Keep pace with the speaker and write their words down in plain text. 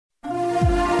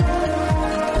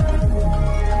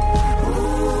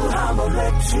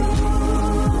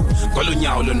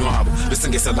Kolunyawo lonwabo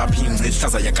besingese lapha ingci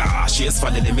ihlaza yakashi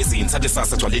esivalele emizini sathi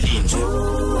sasa gcwale linje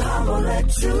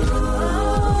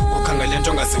ukhangele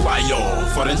into ongaziwayo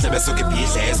for endlebe esuke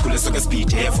ibhidle esikhule esuke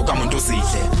esibhidhe efuka umuntu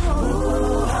usidle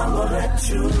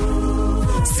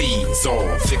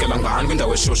sizo fikela ngani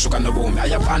kwindawo eshushu kanobomi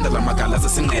ayaphanda la magala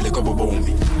zesinqele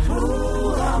kobobomi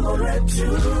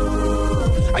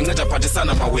anceda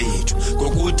phathisana mawethu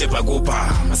ngokude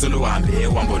bhakupha maseluhambe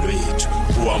uhambo lwethu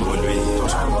uhambo lwethu.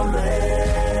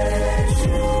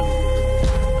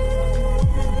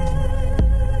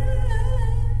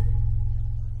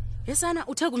 Yesana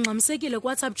uthe kungxamisekile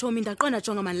ku-WhatsApp chomi ndaqonda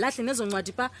jonga manilahle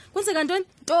nezoncwadi pha kwenzeka ntoni?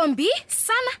 Ntombi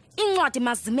sana incwadi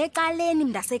mazime eqaleni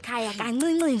mntasekhaya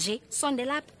kancinci nje sonde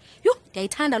lapha. Yho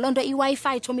ndiyayithanda loo nto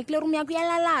iWi-Fi chomi kule room yakho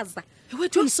iyalalaza.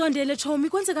 Ewethu ndisondele chomi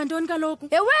kwenzeka ntoni kaloku?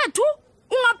 Ewethu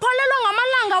ungapholelwa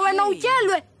ngamalanga wena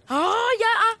utyelwe. Hayi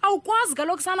awukwazi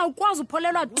kaloku sana ukwazi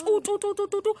upholelwa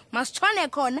tu masitshone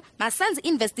khona masenze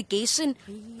investigation.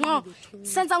 Ngo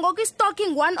senza ngoku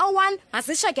stalking 101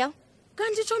 masisheke.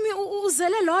 Kanti chomi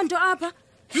uzele lonto apha?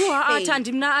 Yho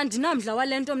athandi mina andinamdla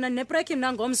walento mina nebrek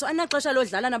mina ngomso anaxesha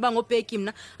lodlala nabangobheki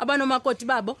mina abanomakoti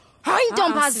babo. Hayi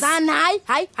ntombazana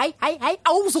hayi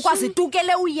awuzukwazi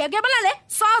itukele uyeke yabona le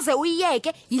soze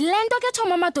uyeke yilento ke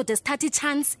thoma amadoda esithatha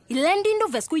ichance yilento into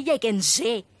uvese uyeke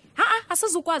nje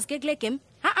asizukwazi ke kule game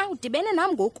udibene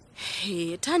nami ngoku.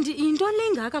 Hey thandi into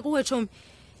lengaka kuwe chomi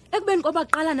ekubeni ngoba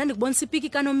qala nandikubonisa ipiki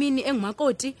kanomini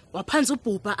engumakoti waphanza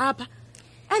ubhubha apha.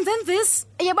 And then this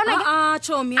yabona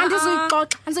chomi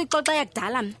andizuyixoxa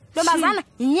yakudala mina ntombazana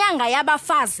inyanga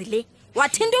yabafazi le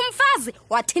wathinta umfazi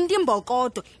wathinta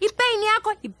imbokodo ipain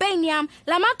yakho ipain yami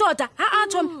lamadoda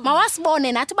chomi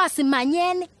mawasibone nathi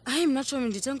basimanyene. Hayi mina chomi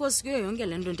ndithe nkosi kuyo yonke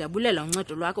lento ndiyabulela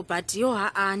uncedo lwakho but yo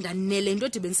ndanele into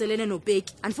edibeniselene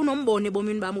nopeki andifuna umbone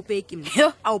ebomini bami upeki mina.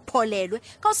 Yho awupholelwe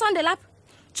kawusonde lapha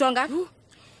jonga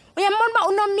uyambona uba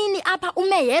unomini apha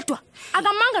ume yedwa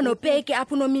akamanga nopeki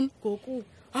apha unomini ngoku.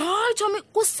 Hayi chomi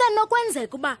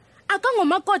kusenokwenzeka uba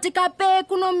akangomakoti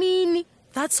kapeki unomini.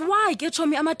 That's why ke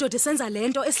chomi amadoda esenza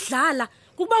lento esidlala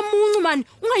kuba muncu man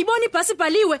ungayiboni ibhasi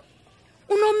ibhaliwe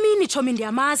unomini chomi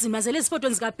ndiyamazi mazele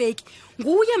izifotweni zikapeki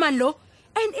nguye man lo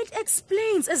and it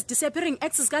explains as disappearing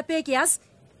exes kapeki yazi.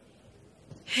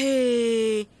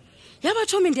 Hey yaba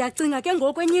chomi ndiyacinga ke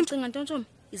ngokwenye into cinga nto chomi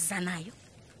iza nayo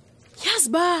yazi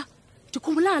ba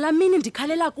ndikhumbula la mini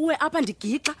ndikhalela kuwe apha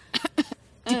ndigixa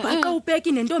ndibhaqa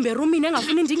upeki nentombi erumini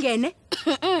engafuni ndingene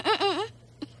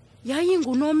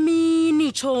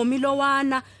yayingunomini chomi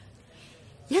lowana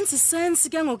yenza sense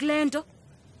ke ngokulento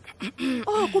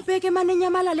kupeke manje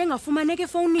enyamalala engafumaneke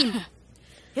efonini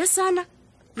yesana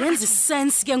yenza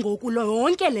sense ke ngokulo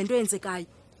yonke lento yenzekayo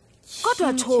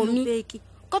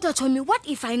kodwa chomi what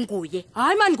if ayinguye?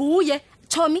 Hayi man nguye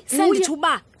chomi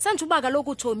sendithuba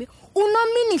kaloku chomi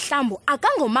unomini mhlambo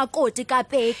akangomakoti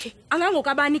kapeki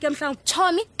angangokabani ke mhlawumbe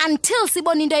chomi until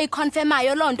sibone into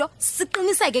eyiconfirmayo lonto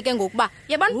siqiniseke ke ngokuba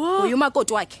yabona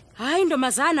uyamakoti wakhe. Hayi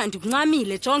ntomazana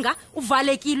ndikuncamile jonga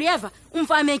uvalekile uyeva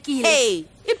umfamekile. Hey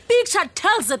ipicture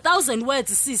tells 1,000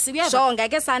 words sisi uyeva jonga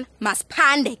ke sana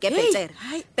masiphande ke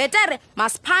betere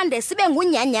masiphande sibe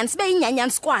ngunyanyani sibe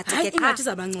yinyanyani squad ke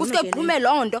kuske kuphume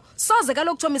lonto soze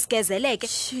kaloku chomi sigezeleke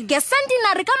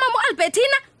ngecentenary kamama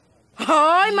uAlbertina.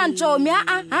 Hayi man chomi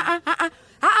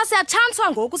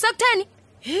siyachanswa ngoku sekutheni.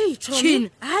 Hey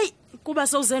chomi hayi kuba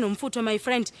sowuze nomfutho my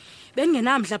friend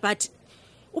bengingenamdla but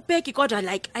upeki kodwa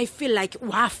like I feel like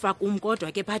wafa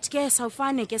kumkodwa ke but ke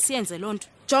sawufane ke siyenze lonto.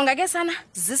 Jonga ke sana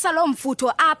zisa lo mfutho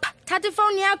apha thatha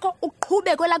ifoni yakho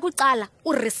uqhube kwela kucala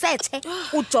uresearche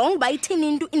ujonge ba ithini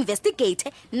into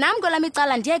investigate nami kwelami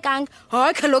icala ndiyekanga.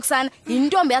 Hayi kaloku sana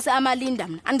intombi yase Amalinda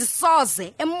mina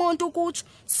andisoze emuntu ukutsho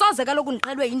soze kaloku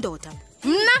ndiqelwe indoda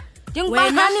mna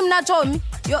ndingubani mna chomi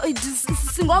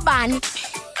singobani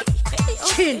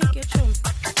Chill ke chomi.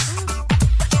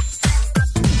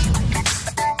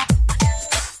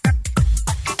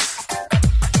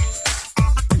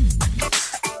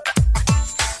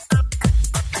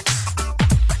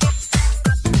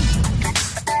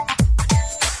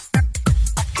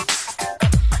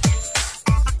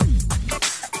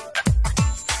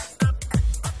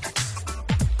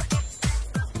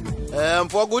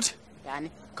 Mfowethu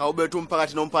yani khawubethu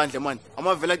umphakathi nomphandle man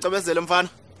amavela acebezele mfana.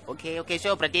 Okay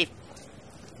sure brother.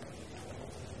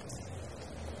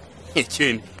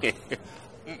 Echini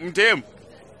Mthembu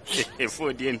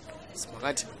 14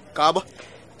 Siphakathi Gaba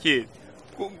Tyhini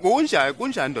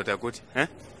kunjani ndoda kuthi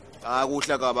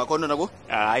kuhla Gaba khona nabo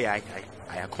hayi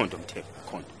akhondo Mthembu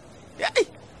akhondo hayi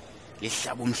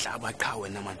lihlaba umhlaba qha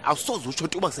wena man awusoze utsho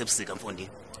uba sebusika mfondini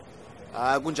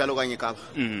kunjalo kanye Gaba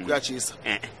kuyajisa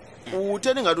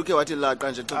Utheni ngathi ukhe wathi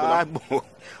laqa nje xhego la. Abo.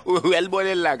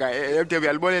 Uyalibolela ka Mthembu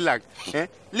uyalibolela ka.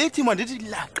 Lethi manje ndithi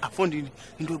laqa fondini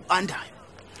into ebandayo.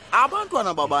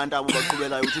 Abantwana babantu abo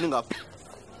baqhubelayo uthini ngapha?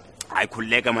 Hayi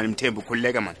khuleka manje Mthembu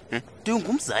khuleka manje.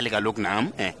 Ndingumzali kaloku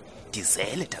nami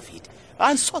ndizele David.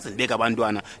 Andisoze ndibeka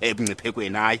abantwana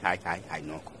ebungciphekweni hayi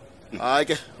nokho. Hayi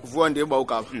ke vuka ndiba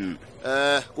ugaba.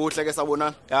 Kuhle ke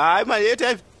sabonana. Hayi manje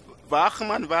yethi wag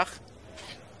man wag.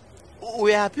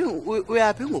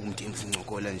 Uyaphi ngokumthembu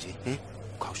uncokola nje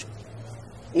khawusho.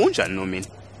 Unjani no mina?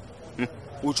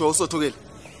 Utsho usothukile.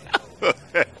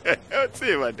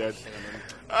 Utsiba dad.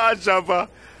 Ajapa.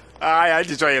 Hayi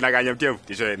andisho yena kanye Mthembu,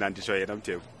 ndisho yena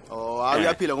Mthembu. Oh, hayi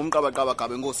uyaphila ngomqaba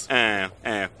gaba enkosi.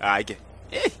 Hayi ke.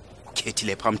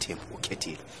 Ukhethile pha Mthembu,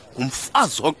 ukhethile.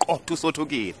 Ngumfazi oqotho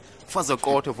usothukile. Mfazi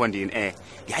oqotho fondini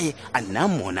yaye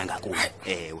andinamona ngakuwe.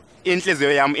 Ewe.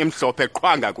 Inhliziyo yami emhlophe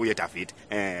qhwanga kuye David.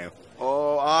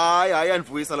 Oh, hayi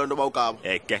andivuyisa lonto bawugaba.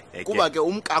 Eke. Kuba ke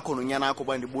umkakho nonyana yakho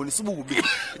bandibonisa ububi.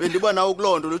 Bendiba nawo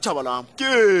kulonto lutshaba lami.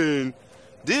 Kini.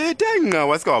 Ndithe nqa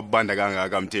wasika wabanda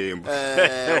kangaka Mthembu.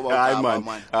 Hayi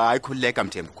man. Hayi khuleka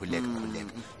Mthembu, khuleka.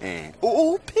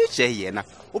 uPJ yena,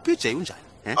 uPJ unjani?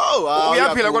 Oh,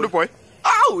 uyaphila kodwa boy?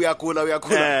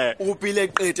 Uyakhula. Uphile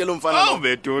eqethe lo mfana lo.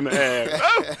 Betuna.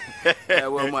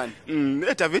 Ewe man.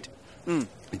 David.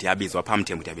 Ndiyabizwa pha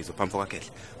Mthembu, ndiyabizwa pha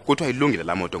mfokakhehla. Kuthiwa ilungile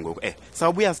la moto ngoku.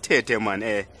 Sawubuya sithethe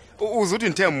man. Uzuthi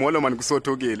ndithe molo man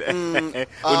kusothukile.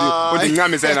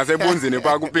 Undincamise nasebunzini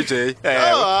pha kuPJ.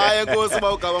 Hayi enkosi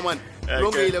bawugaba man.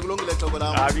 Kulungile xhobo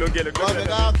lami. Kulungile.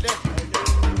 Kahle.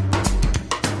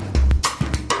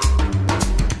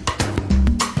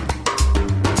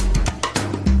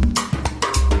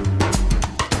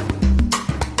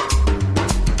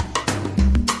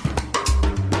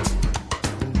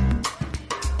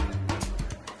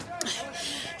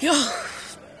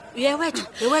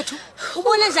 Yewethu,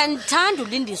 ubona njani thanda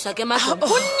ulindiswa ke madlomo.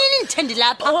 Kunini nithandi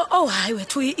lapha? Hayi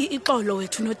wethu ixolo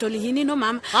wethu nodoli yini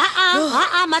nomama.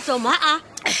 Madlomo,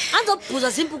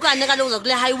 Anzobhuza simpukane kaloku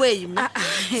zakule highway mina.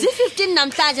 Zi15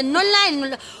 namhlanje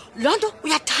no-line. Lonto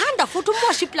uyathanda futhi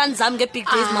umosha iplan zami ngebig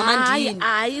days mama ndini.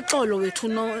 Hayi ixolo wethu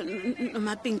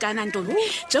nomapinkana ntombi.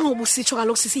 Njengoba usitsho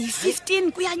kaloku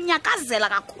sisi15 kuyanyakazela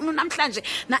kakhulu namhlanje.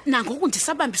 Nangoku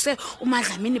ndisabambise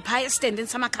uMadlamini pha estandini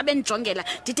samakhabeni jongela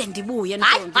ndide ndibuye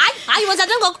ntombi. Hayi wenza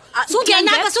njengoko.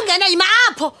 Sungena apha sungena yima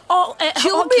apho.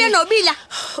 Ubuye nobila.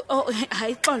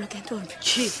 Hayi ixolo ke ntombi.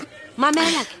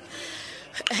 Mamela ke.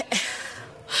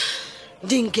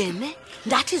 Ndingene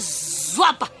ndathi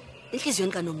zwapha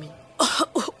inhliziyweni kaNomini.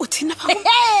 Uthina pha?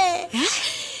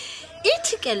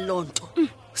 Ithi ke lonto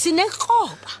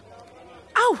sinekroba.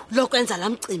 Lokwenza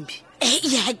lamcimbi.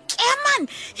 Yake man,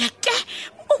 yake.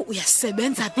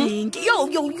 Uyasebenza Pinki. Yo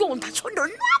ndatsho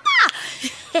ndonwaba.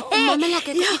 Mamela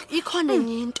ke ikhona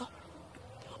enye into.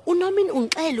 uNomini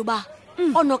ungixela uba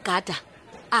onogada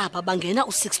apha bangena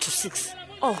u6 to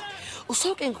 6.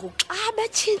 Usoke ngoxa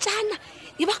betshintshana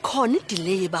iba khona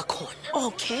idelay bakhona.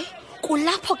 Okay.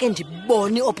 Kulapho ke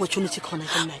ndibona iopportunity khona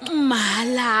ke mna.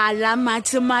 Malala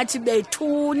mathi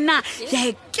bethuna.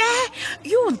 Yeke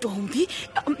yontombi.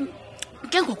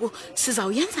 Ke ngoku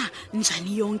sizawuyenza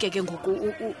njani yonke ke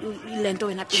ngoku lento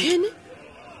wena Pinki?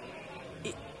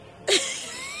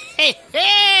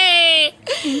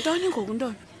 Intoni ngoku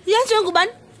ntoni? Yenziwe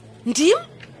ngubani? Ndim?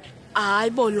 Hayi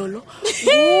bololo.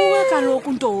 Uwe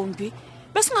kaloku ntombi.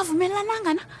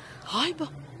 Besingavumelananga na? Hayi ba.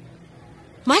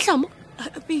 Madlamo,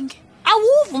 Pinki.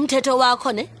 awuva umthetho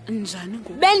wakho ne? Njani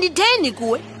ngoku? Benditheni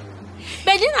kuwe?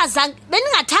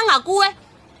 Beningathanga kuwe?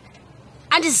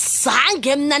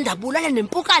 Andizange mna ndabulala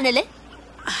nempukane le?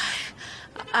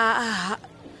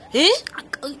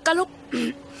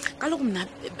 Kaloku mna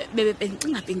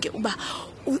bendicinga Pinki uba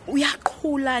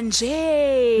uyaqhula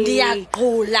nje.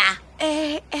 Ndiyaqhula.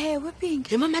 Ewe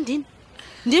Pinki. Mama ndini.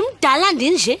 Ndimdala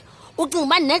ndinje ucinga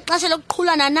uba nexesha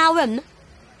lokuqhulana nawe mna?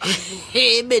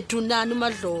 Bethunani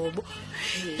uMadlobo.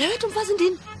 Yewethu mfazi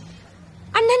ndini.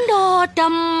 Anendoda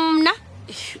mna.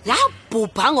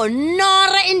 Yabhubha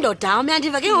ngonore indoda yami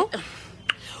yandiva ke ngoku.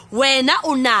 Wena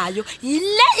unayo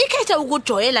yile ikhethe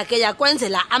ukujoyela ke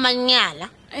yakwenzela amanyala.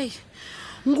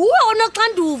 Nguwe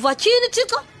onoxanduva tyhini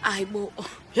Thixo? Hayibo.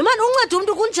 Yemani uncede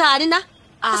umuntu kunjani na?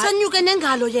 Asenyuke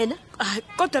nengalo yena.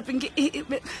 Kodwa Pinki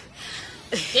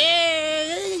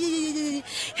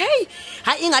Hey,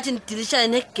 hayi ingathi ndidilishana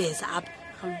negeza apha.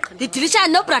 Ndidilishana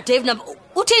noBrad Dave namba.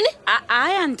 Uthini?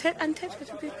 hayi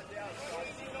anthethe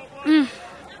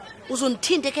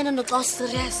Uzondithinte ke nento xa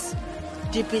serious.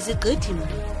 Ndibhizi gqithi mna.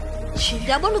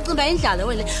 Ndiyabona ucimba indlala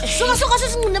wena. Suka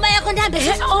sisinqineba yakho ndihambe.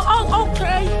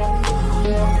 Okay.